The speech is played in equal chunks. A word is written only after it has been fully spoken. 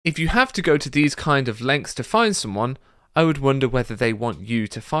If you have to go to these kind of lengths to find someone, I would wonder whether they want you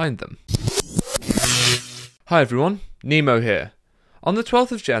to find them. Hi everyone, Nemo here. On the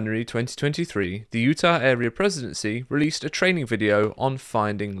 12th of January 2023, the Utah Area Presidency released a training video on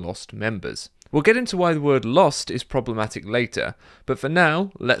finding lost members. We'll get into why the word lost is problematic later, but for now,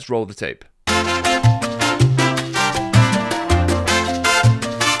 let's roll the tape.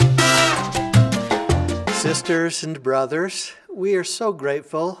 Sisters and brothers, we are so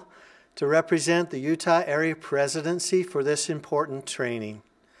grateful to represent the Utah Area Presidency for this important training.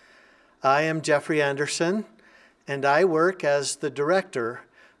 I am Jeffrey Anderson, and I work as the Director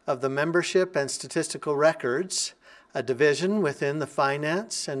of the Membership and Statistical Records, a division within the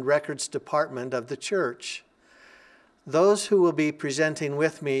Finance and Records Department of the Church. Those who will be presenting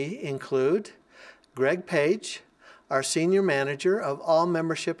with me include Greg Page, our Senior Manager of all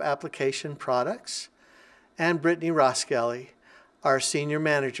Membership Application Products, and Brittany Roskelley, our Senior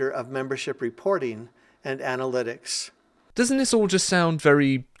Manager of Membership Reporting and Analytics. Doesn't this all just sound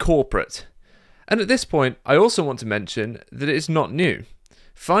very corporate? And at this point, I also want to mention that it is not new.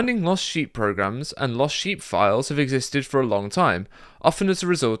 Finding lost sheep programs and lost sheep files have existed for a long time, often as a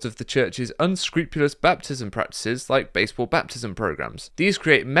result of the church's unscrupulous baptism practices like baseball baptism programs. These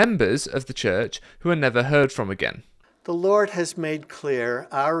create members of the church who are never heard from again. The Lord has made clear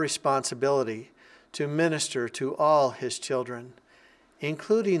our responsibility to minister to all His children,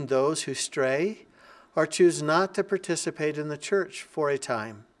 including those who stray or choose not to participate in the church for a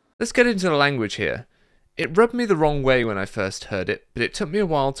time. Let's get into the language here. It rubbed me the wrong way when I first heard it, but it took me a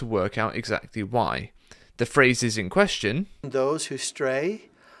while to work out exactly why. The phrases in question, those who stray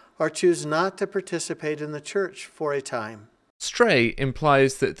or choose not to participate in the church for a time. Stray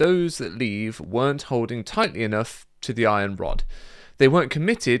implies that those that leave weren't holding tightly enough to the iron rod. They weren't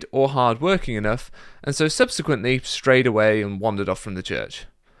committed or hard-working enough, and so subsequently strayed away and wandered off from the church.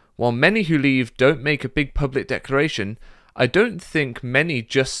 While many who leave don't make a big public declaration, I don't think many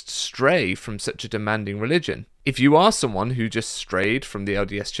just stray from such a demanding religion. If you are someone who just strayed from the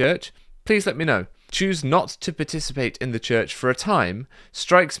LDS Church, please let me know. Choose not to participate in the church for a time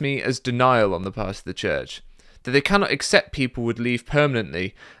strikes me as denial on the part of the church, that they cannot accept people would leave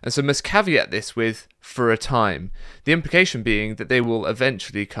permanently, and so must caveat this with for a time, the implication being that they will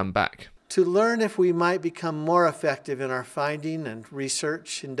eventually come back. To learn if we might become more effective in our finding and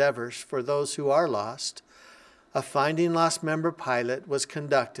research endeavors for those who are lost, a Finding Lost Member pilot was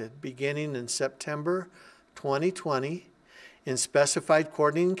conducted beginning in September 2020 in specified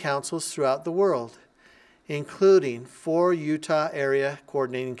coordinating councils throughout the world, including 4 Utah area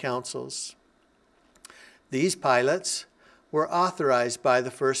coordinating councils. These pilots were authorized by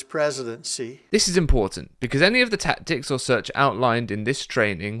the First Presidency. This is important because any of the tactics or such outlined in this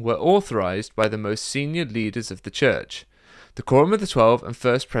training were authorized by the most senior leaders of the church. The Quorum of the 12 and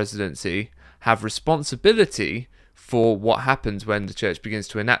First Presidency have responsibility for what happens when the church begins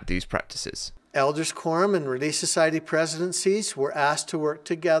to enact these practices. Elders Quorum and Relief Society presidencies were asked to work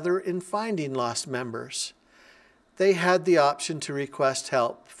together in finding lost members. They had the option to request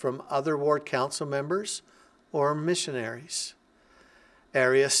help from other ward council members or missionaries.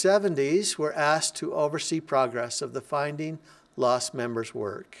 Area 70s were asked to oversee progress of the Finding Lost Members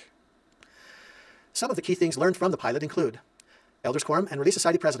work. Some of the key things learned from the pilot include Elders Quorum and Relief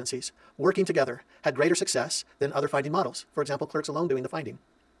Society presidencies working together had greater success than other finding models, for example, clerks alone doing the finding.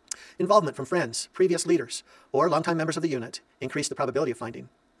 Involvement from friends, previous leaders, or longtime members of the unit increased the probability of finding.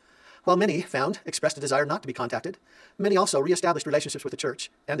 While many expressed a desire not to be contacted, many also reestablished relationships with the church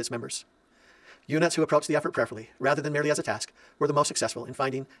and its members. Units who approached the effort prayerfully, rather than merely as a task, were the most successful in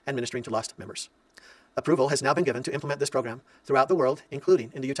finding and ministering to lost members. Approval has now been given to implement this program throughout the world,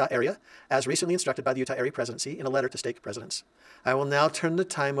 including in the Utah area, as recently instructed by the Utah Area Presidency in a letter to stake presidents. I will now turn the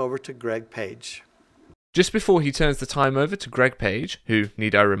time over to Greg Page. Just before he turns the time over to Greg Page, who,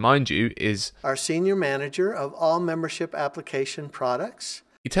 need I remind you, is our Senior Manager of all Membership Application Products,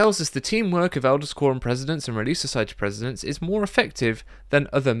 he tells us the teamwork of Elders Quorum presidents and Relief Society presidents is more effective than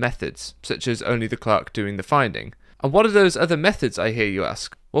other methods, such as only the clerk doing the finding. And what are those other methods, I hear you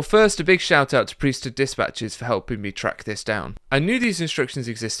ask? Well, first, a big shout out to priesthood dispatches for helping me track this down. I knew these instructions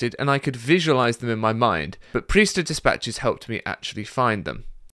existed and I could visualize them in my mind, but priesthood dispatches helped me actually find them.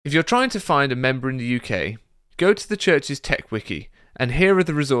 If you're trying to find a member in the UK, go to the church's tech wiki, and here are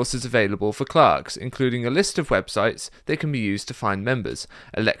the resources available for clerks, including a list of websites that can be used to find members,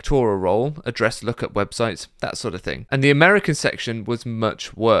 electoral roll, address lookup websites, that sort of thing. And the American section was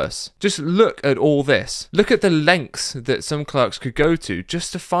much worse. Just look at all this. Look at the lengths that some clerks could go to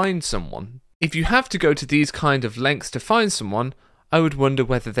just to find someone. If you have to go to these kind of lengths to find someone, I would wonder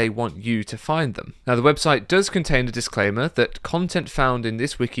whether they want you to find them. Now, the website does contain a disclaimer that content found in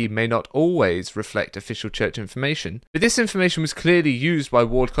this wiki may not always reflect official church information, but this information was clearly used by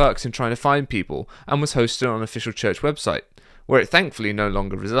ward clerks in trying to find people and was hosted on an official church website, where it thankfully no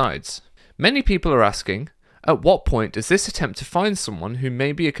longer resides. Many people are asking, at what point does this attempt to find someone who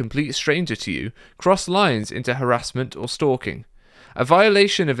may be a complete stranger to you cross lines into harassment or stalking? A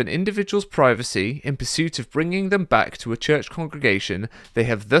violation of an individual's privacy in pursuit of bringing them back to a church congregation they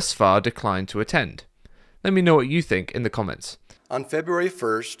have thus far declined to attend. Let me know what you think in the comments. On February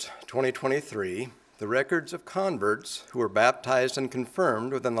 1st, 2023, the records of converts who were baptized and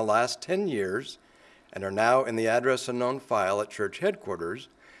confirmed within the last 10 years and are now in the address unknown file at church headquarters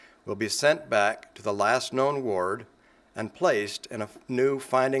will be sent back to the last known ward and placed in a new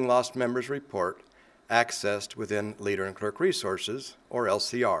Finding Lost Members report accessed within Leader and Clerk Resources, or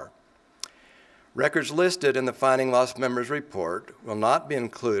LCR. Records listed in the Finding Lost Members report will not be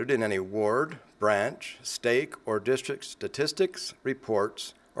included in any ward, branch, stake, or district statistics,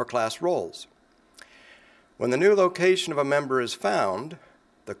 reports, or class rolls. When the new location of a member is found,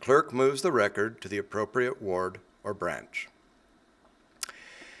 the clerk moves the record to the appropriate ward or branch.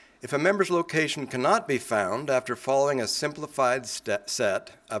 If a member's location cannot be found after following a simplified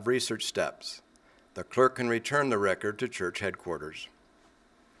set of research steps, the clerk can return the record to church headquarters.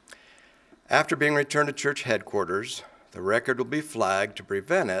 After being returned to church headquarters, the record will be flagged to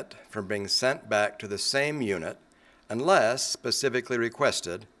prevent it from being sent back to the same unit unless specifically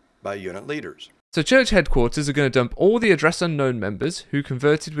requested by unit leaders. So church headquarters are going to dump all the address unknown members who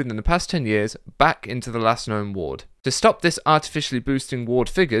converted within the past 10 years back into the last known ward. To stop this artificially boosting ward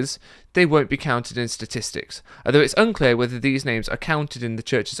figures, they won't be counted in statistics, although it's unclear whether these names are counted in the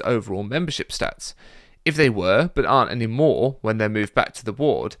church's overall membership stats. If they were, but aren't anymore when they're moved back to the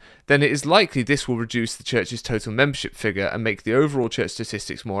ward, then it is likely this will reduce the church's total membership figure and make the overall church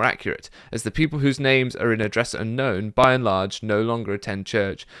statistics more accurate, as the people whose names are in address unknown by and large no longer attend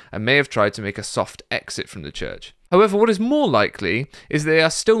church and may have tried to make a soft exit from the church. However, what is more likely is they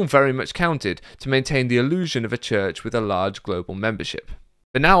are still very much counted to maintain the illusion of a church with a large global membership.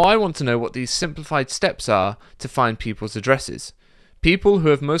 But now I want to know what these simplified steps are to find people's addresses. People who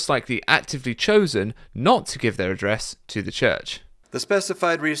have most likely actively chosen not to give their address to the church. The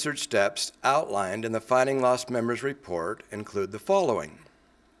specified research steps outlined in the Finding Lost Members report include the following.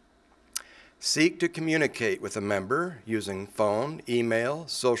 Seek to communicate with a member using phone, email,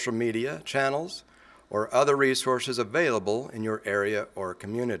 social media channels, or other resources available in your area or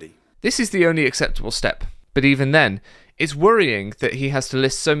community. This is the only acceptable step, but even then, it's worrying that he has to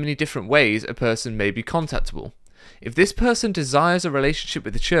list so many different ways a person may be contactable. If this person desires a relationship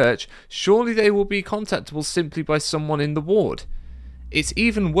with the church, surely they will be contactable simply by someone in the ward. It's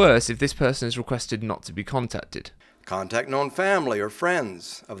even worse if this person is requested not to be contacted. Contact known family or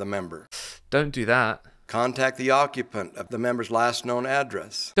friends of the member. Don't do that. Contact the occupant of the member's last known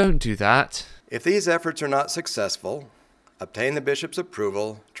address. Don't do that. If these efforts are not successful, obtain the bishop's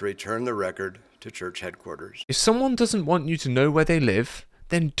approval to return the record to church headquarters. If someone doesn't want you to know where they live,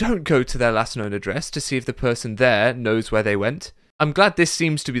 then don't go to their last known address to see if the person there knows where they went. I'm glad this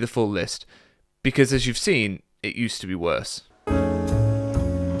seems to be the full list, because as you've seen, it used to be worse.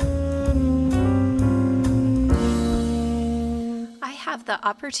 I have the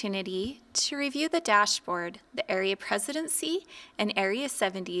opportunity to review the dashboard the Area Presidency and Area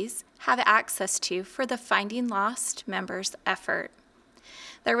 70s have access to for the Finding Lost Members effort.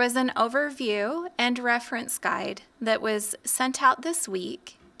 There was an overview and reference guide that was sent out this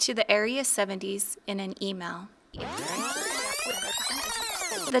week to the Area 70s in an email.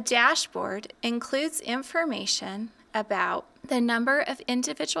 The dashboard includes information about the number of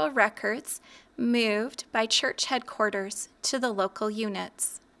individual records moved by church headquarters to the local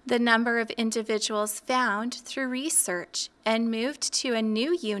units, the number of individuals found through research and moved to a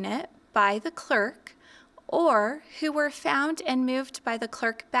new unit by the clerk, or who were found and moved by the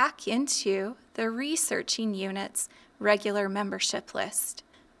clerk back into the researching unit's regular membership list.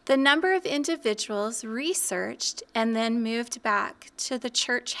 The number of individuals researched and then moved back to the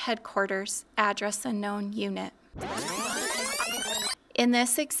church headquarters address unknown unit. In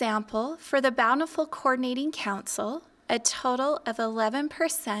this example, for the Bountiful Coordinating Council, a total of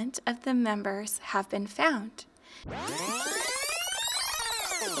 11% of the members have been found.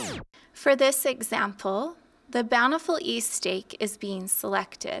 For this example, the Bountiful East stake is being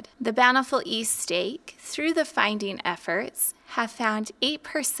selected. The Bountiful East stake, through the finding efforts, have found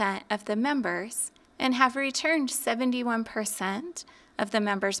 8% of the members and have returned 71% of the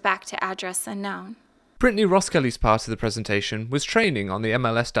members back to address unknown. Brittany Ross-Kelly's part of the presentation was training on the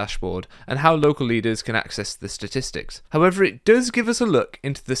MLS dashboard and how local leaders can access the statistics. However, it does give us a look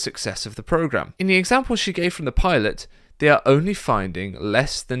into the success of the program. In the example she gave from the pilot, they are only finding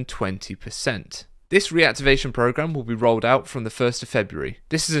less than 20%. This reactivation program will be rolled out from the 1st of February.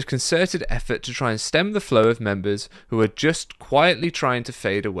 This is a concerted effort to try and stem the flow of members who are just quietly trying to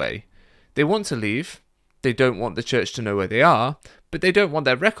fade away. They want to leave, they don't want the church to know where they are, but they don't want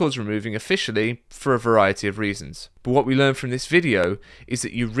their records removing officially for a variety of reasons. But what we learned from this video is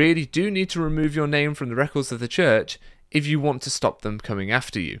that you really do need to remove your name from the records of the church if you want to stop them coming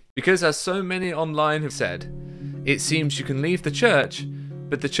after you. Because as so many online have said, it seems you can leave the church,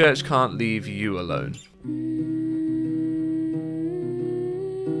 but the church can't leave you alone.